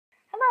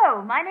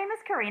Hello, my name is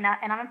Karina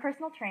and I'm a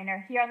personal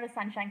trainer here on the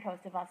Sunshine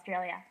Coast of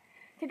Australia.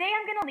 Today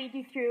I'm going to lead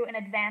you through an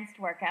advanced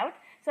workout,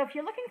 so if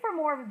you're looking for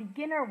more of a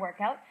beginner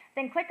workout,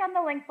 then click on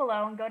the link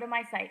below and go to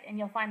my site and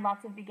you'll find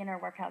lots of beginner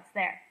workouts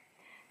there.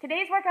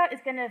 Today's workout is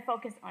going to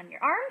focus on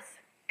your arms,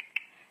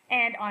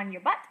 and on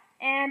your butt,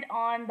 and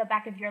on the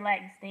back of your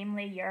legs,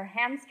 namely your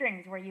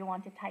hamstrings where you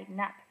want to tighten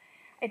up.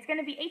 It's going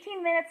to be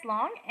 18 minutes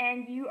long,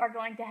 and you are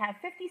going to have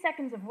 50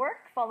 seconds of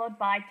work followed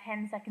by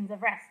 10 seconds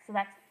of rest. So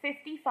that's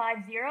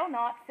 50-5-0,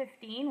 not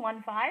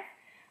 15-1-5.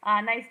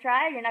 Nice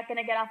try. You're not going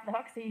to get off the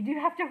hook, so you do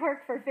have to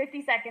work for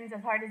 50 seconds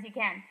as hard as you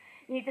can.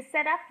 You need to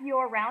set up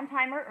your round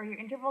timer or your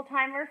interval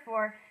timer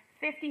for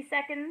 50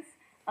 seconds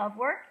of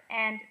work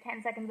and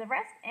 10 seconds of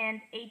rest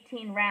and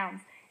 18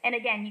 rounds. And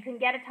again, you can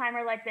get a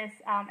timer like this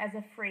as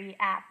a free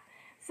app.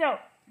 So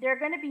there are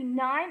going to be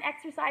 9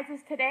 exercises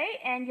today,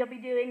 and you'll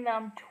be doing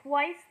them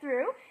twice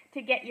through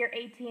to get your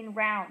 18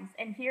 rounds.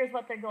 And here's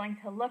what they're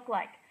going to look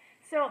like.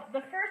 So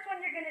the first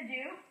one you're going to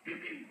do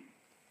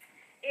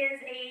is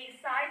a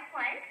side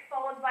plank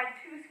followed by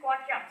 2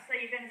 squat jumps. So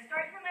you're going to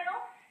start in the middle,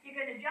 you're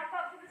going to jump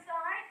out to the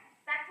side,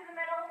 back to the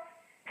middle,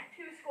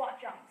 2 squat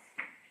jumps.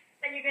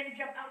 Then you're going to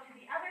jump out to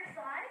the other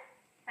side,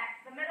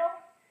 back to the middle,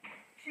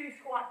 2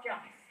 squat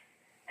jumps.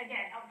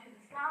 Again, out to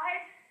the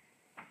side,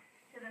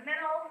 to the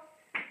middle,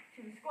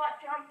 2 squat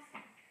jumps,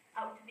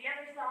 out to the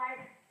other side,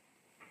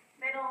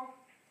 middle,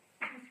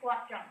 2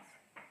 squat jumps.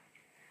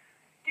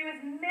 Do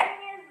as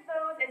many of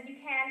those as you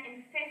can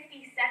in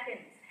 50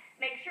 seconds.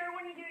 Make sure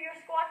when you do your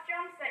squat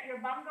jumps that your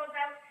bum goes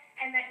out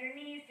and that your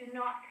knees do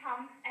not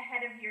come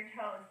ahead of your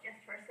toes, just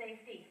for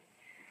safety.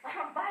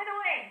 By the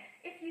way,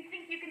 if you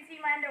think you can see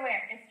my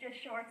underwear, it's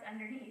just shorts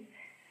underneath.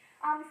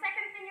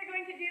 Second thing you're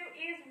going to do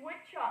is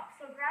Woodchops.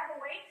 So grab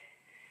a weight.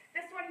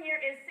 This one here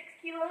is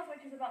 6 kilos,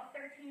 which is about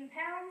 13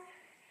 pounds.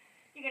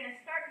 You're going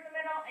to start in the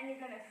middle and you're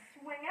going to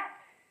swing up,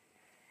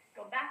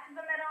 go back to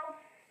the middle,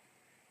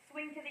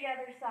 swing to the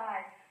other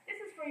side. This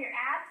is for your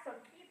abs, so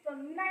keep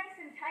them nice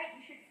and tight.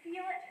 You should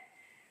feel it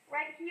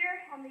right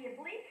here on the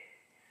oblique.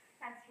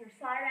 That's your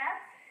side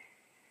abs.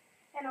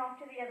 And off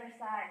to the other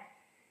side.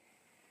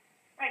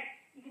 Right,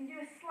 you can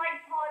do a slight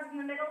pause in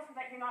the middle so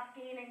that you're not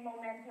gaining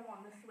momentum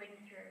on the swing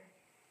through.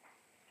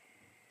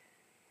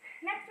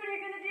 Next one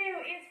you're going to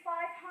do is 5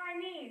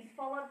 high knees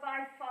followed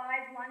by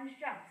 5 lunge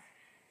jumps.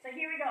 So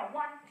here we go, 1,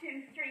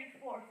 2, 3,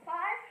 4,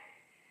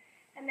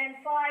 5, and then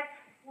 5,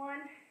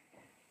 1,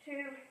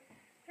 2, 3,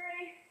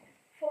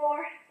 4,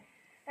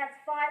 that's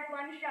 5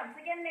 lunge jumps.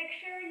 Again, make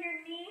sure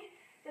your knee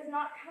does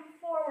not come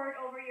forward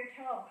over your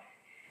toe.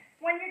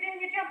 When you're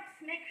doing your jumps,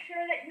 make sure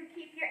that you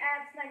keep your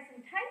abs nice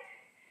and tight,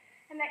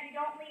 and that you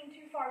don't lean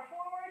too far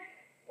forward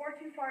or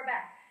too far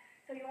back.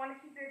 So you want to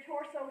keep your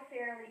torso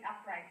fairly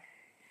upright.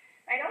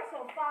 Right,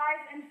 also 5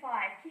 and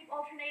 5. Keep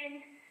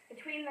alternating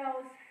between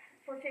those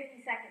for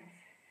 50 seconds.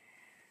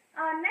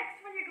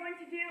 Next one you're going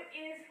to do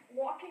is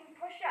walking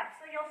push-ups.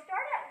 So you'll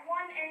start at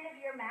one end of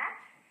your mat.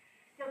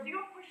 You'll do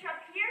a push-up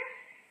here,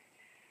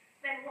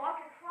 then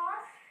walk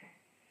across,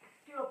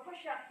 do a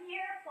push-up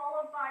here,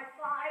 followed by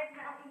 5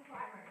 mountain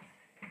climbers.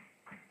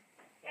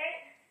 Okay,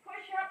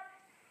 push-up,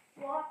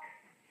 walk,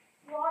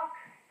 walk,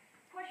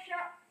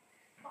 push-up,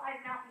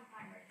 5 mountain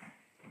climbers.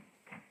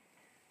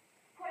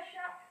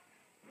 Push-up,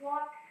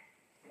 walk,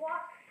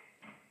 walk,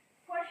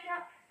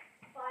 push-up,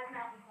 5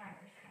 mountain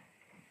climbers.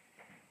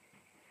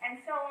 And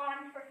so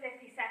on for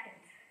 50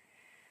 seconds.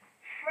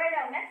 Right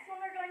now, next one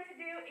we're going to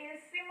do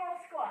is Sumo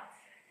Squats.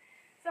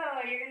 So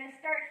you're going to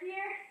start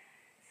here,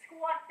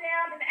 squat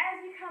down, and as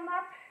you come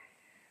up,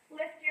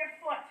 lift your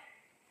foot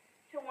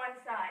to one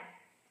side,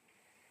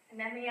 and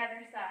then the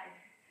other side.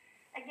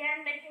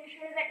 Again, making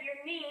sure that your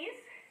knees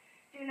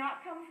do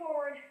not come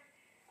forward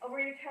over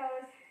your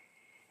toes,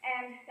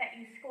 and that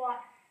you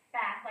squat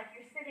back like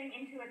you're sitting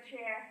into a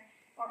chair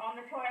or on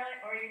the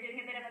toilet, or you're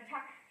doing a bit of a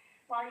tuck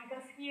while you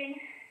go skiing.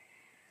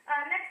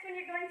 Next one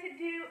you're going to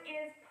do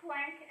is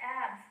plank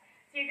abs.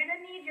 So you're going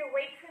to need your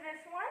weight for this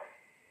one.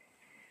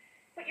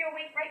 Put your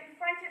weight right in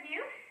front of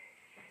you.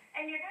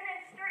 And you're going to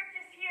start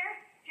this here,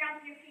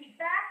 jump your feet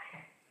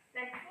back,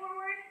 then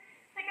forward,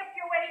 pick up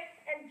your weight,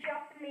 and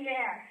jump in the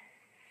air.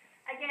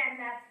 Again,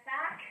 that's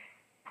back,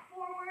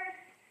 forward,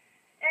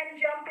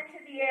 and jump into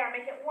the air.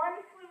 Make it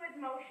one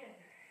fluid motion.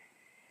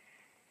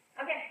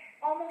 Okay,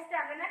 almost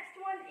done. The next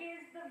one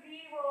is the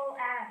V-roll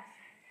abs.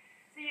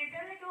 So you're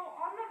going to go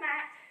on the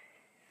mat,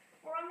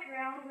 or on the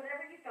ground,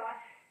 whatever you've got.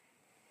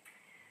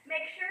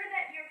 Make sure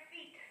that your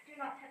feet do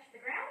not touch the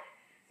ground,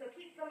 so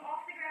keep them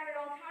off the ground at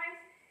all times.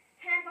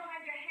 Hand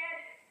behind your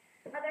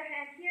head, other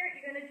hand here.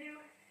 You're going to do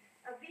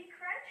a V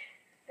crunch,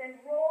 then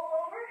roll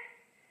over,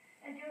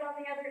 and do it on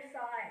the other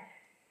side.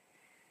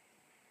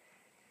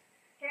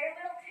 Okay, a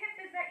little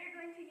tip is that you're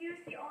going to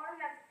use the arm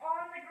that's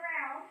on the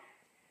ground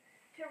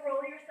to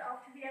roll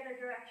yourself to the other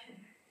direction.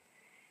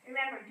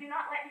 Remember, do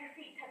not let your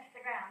feet touch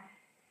the ground.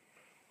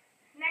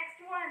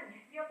 Next one,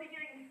 you'll be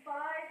doing 5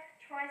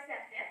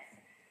 tricep dips,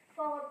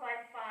 followed by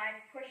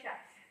 5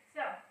 push-ups.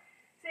 So,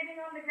 sitting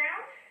on the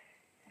ground,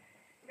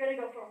 we're going to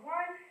go for 1,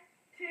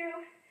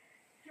 2,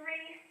 3,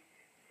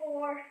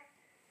 4,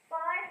 5.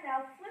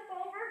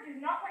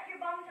 not let your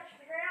bum touch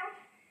the ground.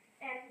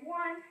 And 1,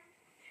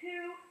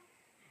 2,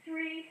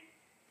 3,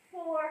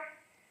 4,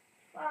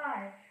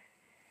 5.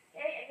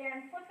 Okay,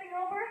 again, flipping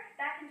over,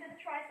 back into the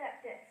tricep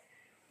dips.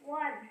 1,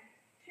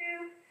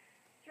 2,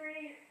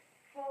 3,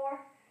 4,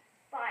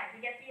 5.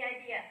 You get the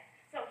idea.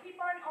 So keep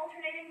on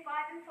alternating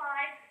 5 and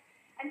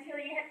 5 until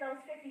you hit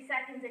those 50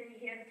 seconds and you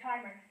hear the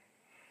timer.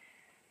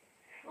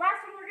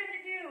 Last one we're going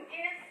to do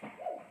is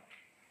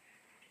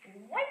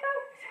wipe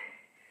out.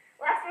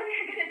 Last one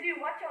we're going to do,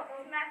 watch out,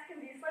 those mats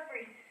can be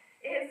slippery,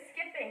 is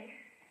skipping.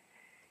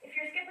 If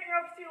your skipping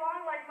rope's too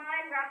long like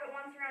mine, wrap it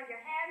once around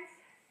your hands.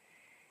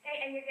 Okay,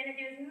 and you're going to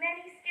do as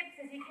many skips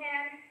as you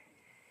can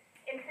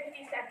in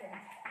 50 seconds.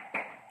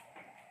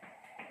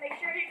 Make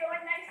sure you're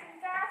going nice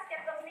and fast.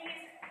 Get those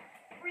knees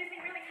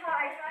breathing really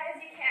high as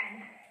you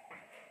can.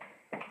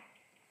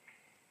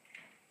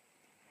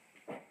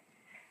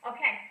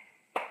 Okay,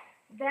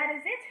 that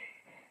is it.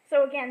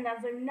 So again,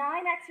 those are 9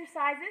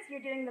 exercises. You're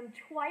doing them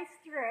twice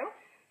through.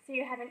 So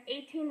you're having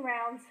 18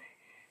 rounds,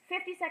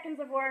 50 seconds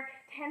of work,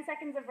 10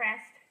 seconds of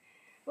rest.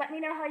 Let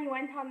me know how you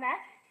went on that.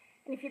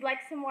 And if you'd like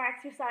some more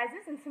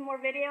exercises and some more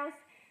videos,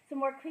 some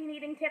more clean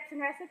eating tips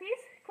and recipes,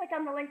 click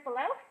on the link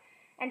below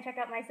and check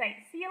out my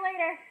site. See you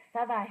later.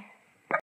 Bye-bye.